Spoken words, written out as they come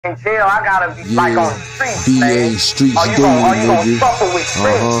in jail, I gotta be like on the streets, man. Streets or you gonna suffer with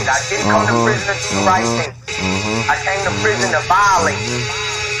streets. I didn't come to prison to do the right thing. I came to prison to violate.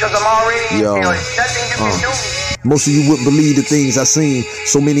 Because I'm already in jail. There's nothing you can do. Most of you wouldn't believe the things I seen.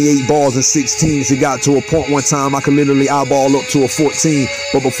 So many 8 balls and 16s. It got to a point one time I could literally eyeball up to a 14.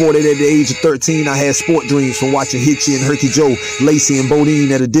 But before that, at the age of 13, I had sport dreams from watching Hitchy and Herky Joe, Lacey and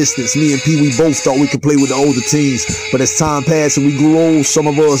Bodine at a distance. Me and Pee, we both thought we could play with the older teens. But as time passed and we grew old, some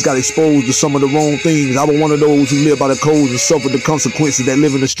of us got exposed to some of the wrong things. I was one of those who lived by the codes and suffered the consequences that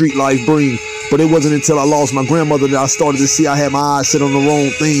living the street life bring. But it wasn't until I lost my grandmother that I started to see I had my eyes set on the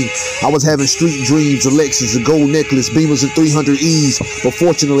wrong thing. I was having street dreams, a Lexus, a gold necklace, Beamers and 300Es. But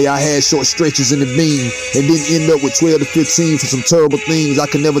fortunately, I had short stretches in the beam and didn't end up with 12 to 15 for some terrible things I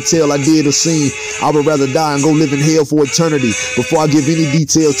can never tell I did or seen. I would rather die and go live in hell for eternity before I give any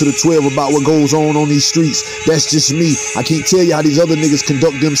details to the 12 about what goes on these streets. That's just me. I can't tell you how these other niggas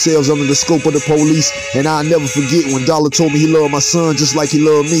conduct themselves under the scope of the police. And I'll never forget when Dollar told me he loved my son just like he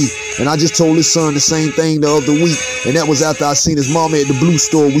loved me. And I just told his son the same thing the other week. And that was after I seen his mama at the blue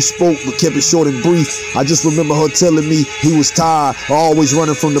store. We spoke but kept it short and brief. I just remember her telling me he was tired of always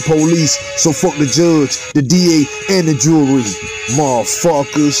running from the police. So fuck the judge, the DA, and the jury.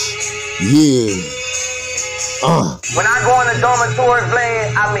 Motherfuckers. Yeah. When I go in the dormitory,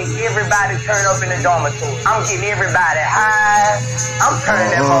 Vlad, I mean everybody turn up in the dormitory. I'm getting everybody high. I'm turning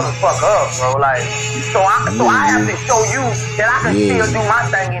that motherfucker up, bro. Like, so I have to show you that I can still do my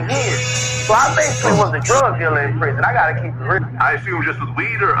thing in here. So I basically was a drug dealer in prison. I gotta keep it real. I assume just with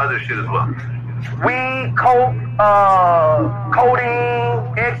weed or other shit as well. Weed, coke,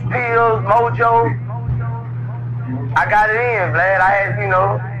 codeine, X pills, mojo. I got it in, Vlad.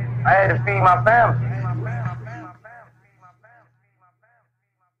 I had to feed my family.